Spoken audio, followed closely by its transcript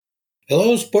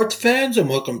Hello, sports fans, and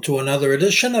welcome to another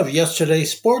edition of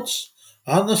Yesterday's Sports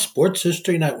on the Sports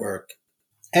History Network.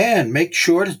 And make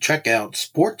sure to check out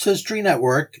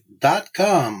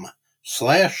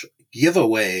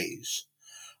sportshistorynetwork.com/giveaways.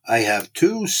 I have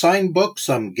 2 signed books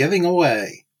I'm giving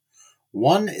away.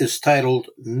 One is titled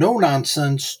No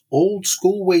Nonsense Old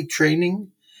School Weight Training,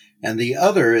 and the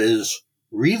other is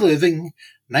Reliving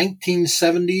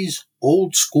 1970s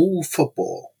Old School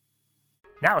Football.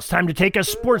 Now it's time to take a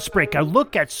sports break, a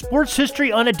look at sports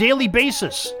history on a daily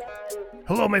basis.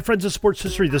 Hello, my friends of sports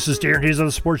history. This is Darren Hayes of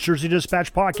the Sports Jersey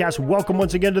Dispatch podcast. Welcome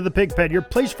once again to the Pig Pen, your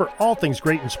place for all things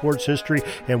great in sports history.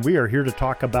 And we are here to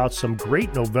talk about some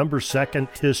great November 2nd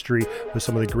history with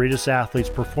some of the greatest athletes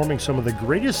performing some of the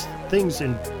greatest things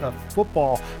in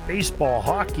football, baseball,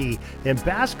 hockey, and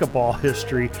basketball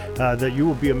history that you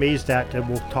will be amazed at, and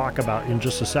we'll talk about in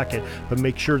just a second. But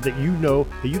make sure that you know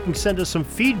that you can send us some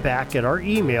feedback at our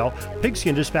email,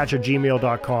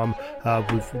 pigskindispatch@gmail.com.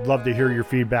 We'd love to hear your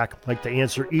feedback. Like to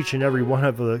answer each and every one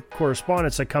of the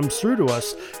correspondence that comes through to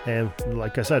us, and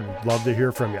like I said, love to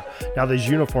hear from you. Now, these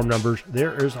uniform numbers,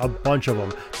 there is a bunch of them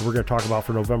that we're going to talk about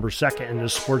for November 2nd in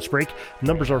this sports break.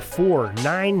 Numbers are 4,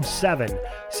 9, 7,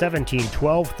 17,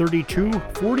 12, 32,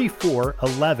 44,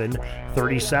 11,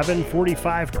 37,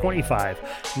 45, 25,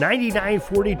 99,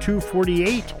 42,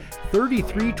 48,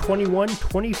 33, 21,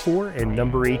 24, and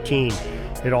number 18.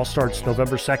 It all starts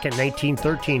November 2nd,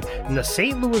 1913, and the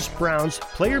St. Louis Browns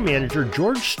player-manager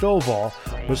George Stovall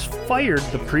was fired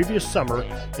the previous summer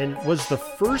and was the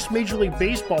first Major League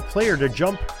Baseball player to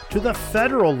jump to the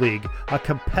Federal League, a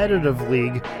competitive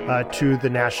league to the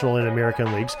National and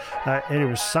American Leagues, and he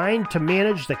was signed to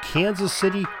manage the Kansas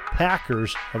City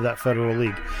Packers of that Federal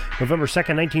League. November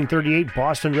 2nd, 1938,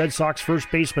 Boston Red Sox first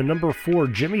baseman number 4,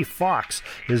 Jimmy Fox,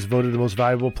 is voted the most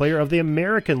valuable player of the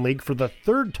American League for the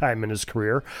 3rd time in his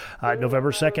career.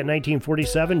 November 2nd,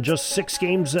 1947, just 6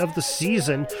 games of the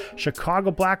season,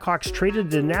 Chicago Blackhawks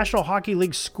traded the National Hockey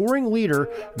League scoring leader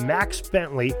Max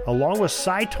Bentley along with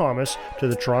Cy Thomas to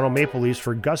the Toronto Maple Leafs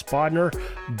for Gus Bodner,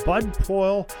 Bud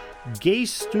Poyle, Gay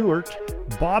Stewart,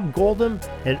 Bob Goldham,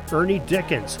 and Ernie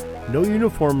Dickens. No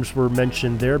uniforms were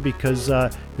mentioned there because,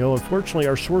 unfortunately,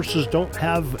 our sources don't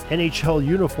have NHL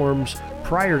uniforms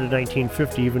prior to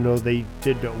 1950, even though they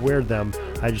did wear them.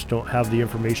 I just don't have the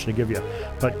information to give you.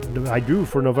 But I do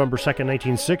for November 2nd,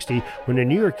 1960, when the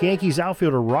New York Yankees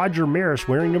outfielder Roger Maris,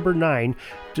 wearing number 9,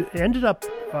 ended up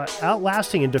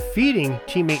outlasting and defeating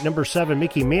teammate number 7,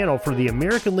 Mickey Mantle, for the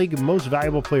American League Most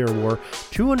Valuable Player Award.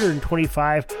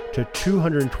 225 to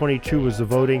 222 was the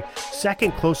voting.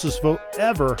 Second closest vote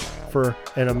ever for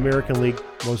an American League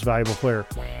Most Valuable Player.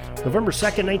 November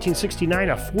 2nd, 1969,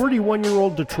 a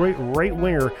 41-year-old Detroit right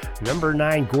winger, number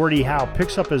 9, Gordie Howe,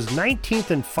 picks up his 19th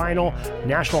and final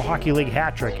National Hockey League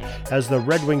hat trick as the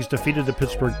Red Wings defeated the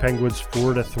Pittsburgh Penguins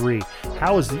 4-3.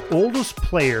 Howe is the oldest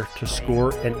player to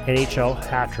score an NHL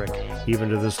hat trick, even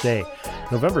to this day.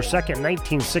 November 2nd,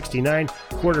 1969,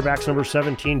 quarterbacks number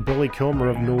 17, Billy Kilmer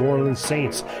of New Orleans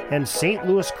Saints, and St.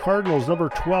 Louis Cardinals number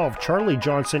 12, Charlie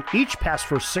Johnson, each passed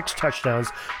for 6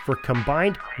 touchdowns for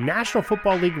combined National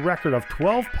Football League record of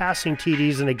 12 passing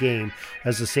TDs in a game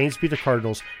as the Saints beat the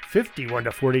Cardinals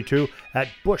 51-42 at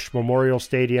Busch Memorial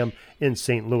Stadium in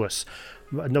St. Louis.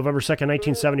 November 2nd,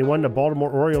 1971, the Baltimore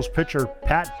Orioles pitcher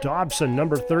Pat Dobson,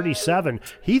 number 37,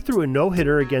 he threw a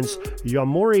no-hitter against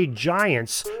Yomiuri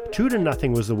Giants.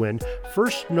 2-0 was the win.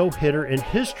 First no-hitter in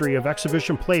history of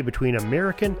exhibition play between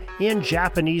American and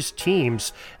Japanese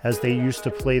teams, as they used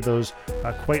to play those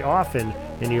quite often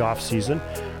in the offseason.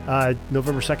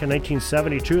 November 2nd,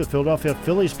 1972, the Philadelphia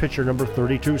Phillies pitcher number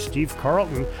 32, Steve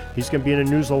Carlton, he's going to be in the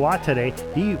news a lot today.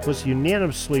 He was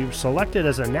unanimously selected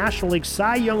as a National League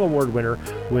Cy Young Award winner.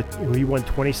 He won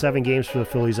 27 games for the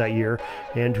Phillies that year,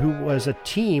 and who was a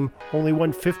team only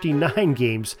won 59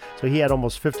 games, so he had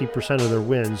almost 50% of their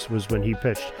wins was when he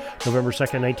pitched. November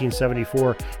 2nd,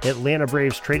 1974, Atlanta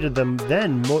Braves traded the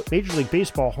then Major League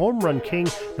Baseball home run king,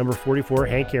 number 44,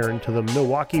 Hank Aaron, to the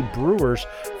Milwaukee Brewers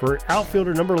for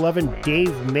outfielder number 11,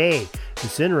 Dave May.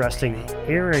 It's interesting,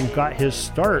 Aaron got his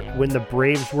start when the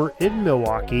Braves were in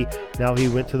Milwaukee. Now he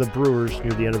went to the Brewers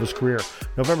near the end of his career.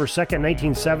 November 2nd,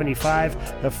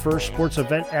 1975, the first sports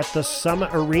event at the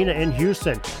Summit Arena in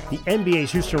Houston. The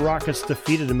NBA's Houston Rockets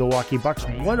defeated the Milwaukee Bucks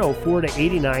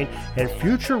 104-89, and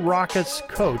future Rockets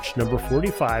coach number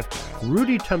 45,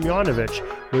 Rudy Tomjanovich,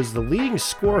 was the leading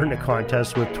scorer in the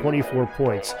contest with 24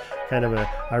 points. Kind of an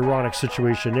ironic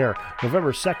situation there.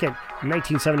 November 2nd,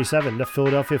 1977, the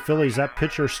Philadelphia Phillies, that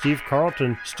pitcher Steve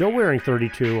Carlton, still wearing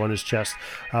 32 on his chest,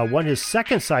 won his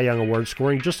second Cy Young Award,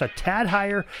 scoring just a tad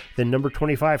higher than number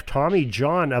 25, Tommy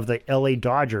John of the LA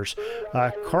Dodgers.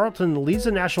 Carlton leads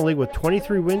the National League with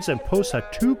 23 wins and posts a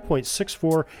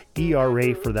 2.64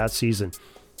 ERA for that season.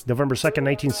 November 2nd,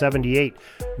 1978,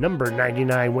 number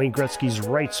 99, Wayne Gretzky's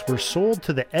rights were sold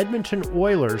to the Edmonton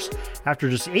Oilers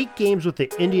after just 8 games with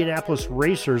the Indianapolis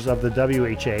Racers of the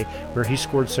WHA, where he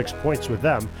scored 6 points with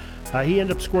them. He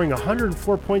ended up scoring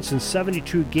 104 points in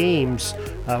 72 games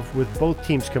with both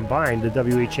teams combined, the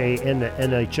WHA and the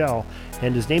NHL,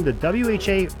 and is named the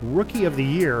WHA Rookie of the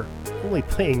Year, only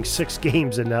playing 6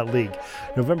 games in that league.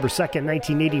 November 2nd,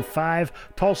 1985,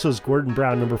 Tulsa's Gordon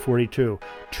Brown, number 42,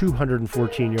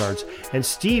 214 yards. And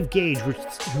Steve Gage,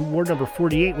 who wore number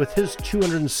 48 with his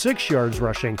 206 yards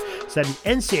rushing, set an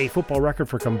NCAA football record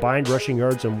for combined rushing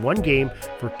yards in one game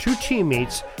for 2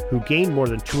 teammates who gained more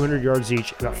than 200 yards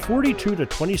each in a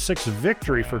 42-26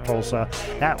 victory for Tulsa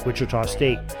at Wichita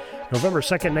State. November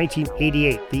 2nd,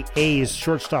 1988, the A's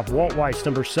shortstop Walt Weiss,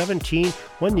 number 17,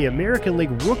 won the American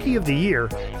League Rookie of the Year,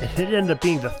 and it ended up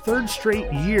being the 3rd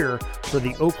straight year for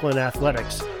the Oakland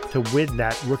Athletics to win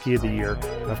that Rookie of the Year.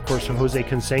 Of course, Jose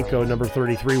Canseco, number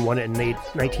 33, won it in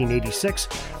 1986,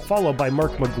 followed by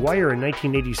Mark McGuire in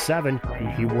 1987, and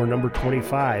he wore number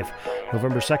 25.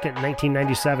 November 2nd,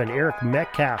 1997, Eric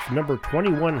Metcalf, number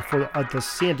 21 for the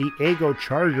San Diego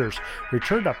Chargers,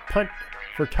 returned a punt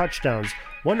for touchdowns,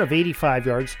 one of 85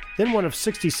 yards, then one of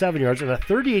 67 yards, and a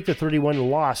 38-31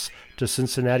 loss to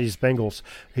Cincinnati's Bengals.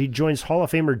 He joins Hall of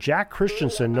Famer Jack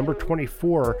Christensen, number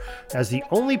 24, as the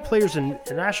only players in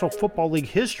National Football League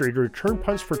history to return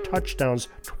punts for touchdowns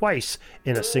twice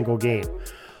in a single game.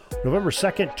 November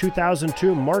 2nd,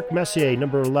 2002, Mark Messier,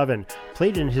 number 11,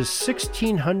 played in his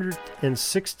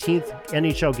 1616th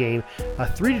NHL game, a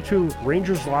 3-2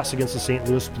 Rangers loss against the St.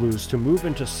 Louis Blues to move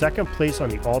into second place on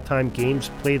the all-time games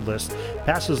played list,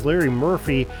 passes Larry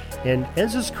Murphy, and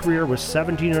ends his career with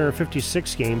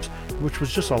 1,756 games, which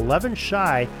was just 11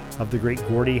 shy of the great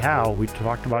Gordie Howe. We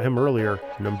talked about him earlier,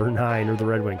 number 9 of the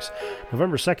Red Wings.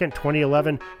 November 2nd,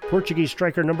 2011, Portuguese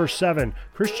striker number 7,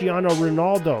 Cristiano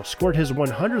Ronaldo, scored his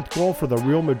 100th goal for the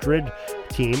Real Madrid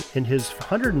team in his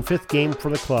 105th game for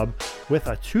the club with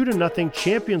a 2-0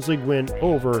 Champions League win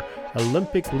over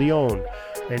Olympique Lyon.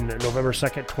 In November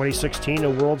 2nd, 2016, a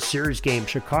World Series game,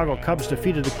 Chicago Cubs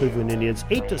defeated the Cleveland Indians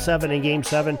 8-7 in Game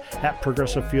 7 at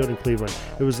Progressive Field in Cleveland.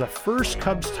 It was the first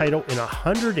Cubs title in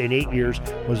 108 years.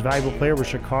 Most valuable player was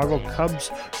Chicago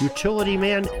Cubs utility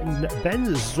man Ben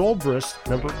Zobrist,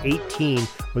 number 18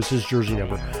 was his jersey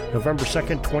number. November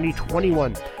 2nd,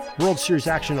 2021. World Series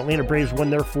action, Atlanta Braves won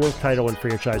their 4th title in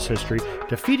franchise history,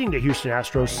 defeating the Houston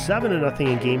Astros 7-0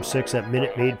 in Game 6 at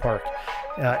Minute Maid Park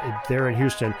there in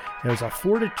Houston. It was a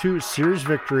 4-2 series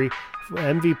victory.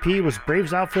 MVP was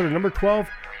Braves outfielder number 12,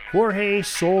 Jorge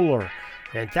Soler.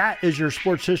 And that is your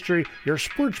sports history, your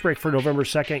sports break for November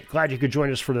 2nd. Glad you could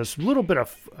join us for this little bit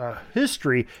of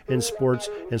history in sports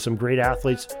and some great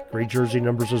athletes, great jersey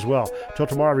numbers as well. Till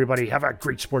tomorrow, everybody, have a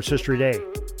great sports history day.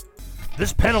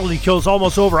 This penalty kill is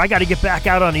almost over. I got to get back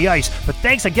out on the ice. But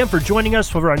thanks again for joining us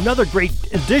for another great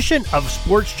edition of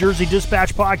Sports Jersey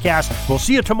Dispatch Podcast. We'll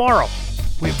see you tomorrow.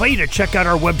 We invite you to check out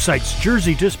our websites,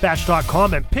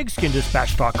 jerseydispatch.com and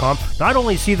pigskindispatch.com. Not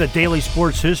only see the daily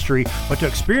sports history, but to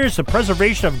experience the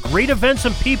preservation of great events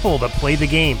and people that play the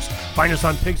games. Find us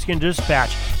on Pigskin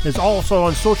Dispatch. It's also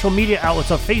on social media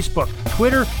outlets of Facebook,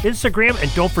 Twitter, Instagram,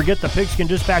 and don't forget the Pigskin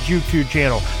Dispatch YouTube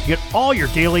channel to get all your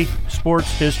daily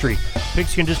sports history.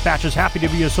 Pigskin Dispatch is happy to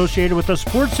be associated with the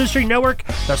Sports History Network,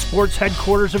 the sports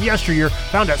headquarters of yesteryear,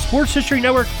 found at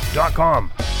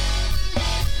sportshistorynetwork.com.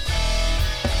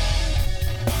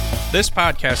 This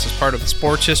podcast is part of the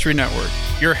Sports History Network,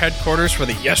 your headquarters for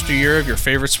the yesteryear of your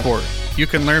favorite sport. You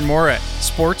can learn more at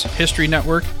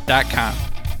sportshistorynetwork.com.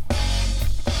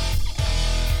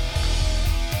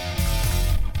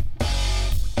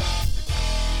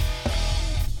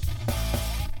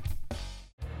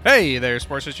 Hey there,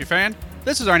 sports history fan.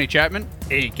 This is Arnie Chapman,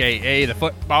 aka the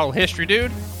Football History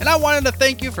Dude, and I wanted to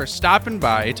thank you for stopping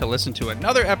by to listen to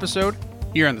another episode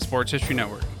here on the Sports History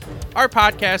Network. Our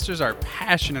podcasters are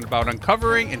passionate about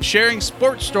uncovering and sharing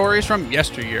sports stories from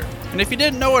yesteryear. And if you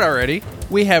didn't know it already,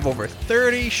 we have over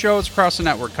 30 shows across the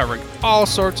network covering all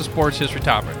sorts of sports history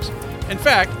topics. In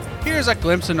fact, here's a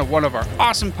glimpse into one of our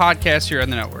awesome podcasts here on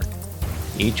the network.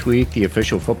 Each week, the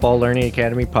official Football Learning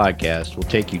Academy podcast will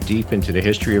take you deep into the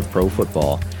history of pro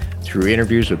football. Through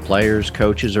interviews with players,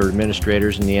 coaches, or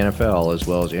administrators in the NFL, as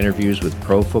well as interviews with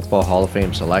Pro Football Hall of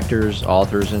Fame selectors,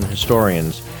 authors, and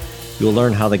historians, you'll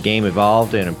learn how the game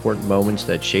evolved and important moments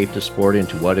that shaped the sport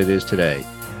into what it is today.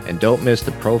 And don't miss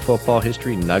the Pro Football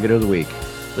History Nugget of the Week.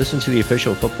 Listen to the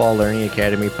official Football Learning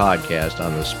Academy podcast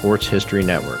on the Sports History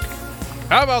Network.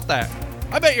 How about that?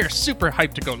 I bet you're super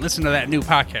hyped to go listen to that new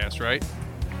podcast, right?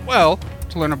 Well,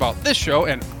 to learn about this show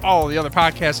and all the other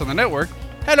podcasts on the network,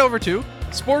 head over to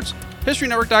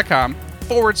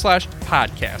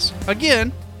sportshistorynetwork.com/podcast.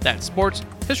 Again, that's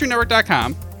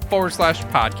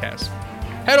sportshistorynetwork.com/podcast.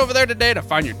 Head over there today to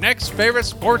find your next favorite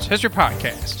sports history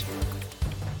podcast.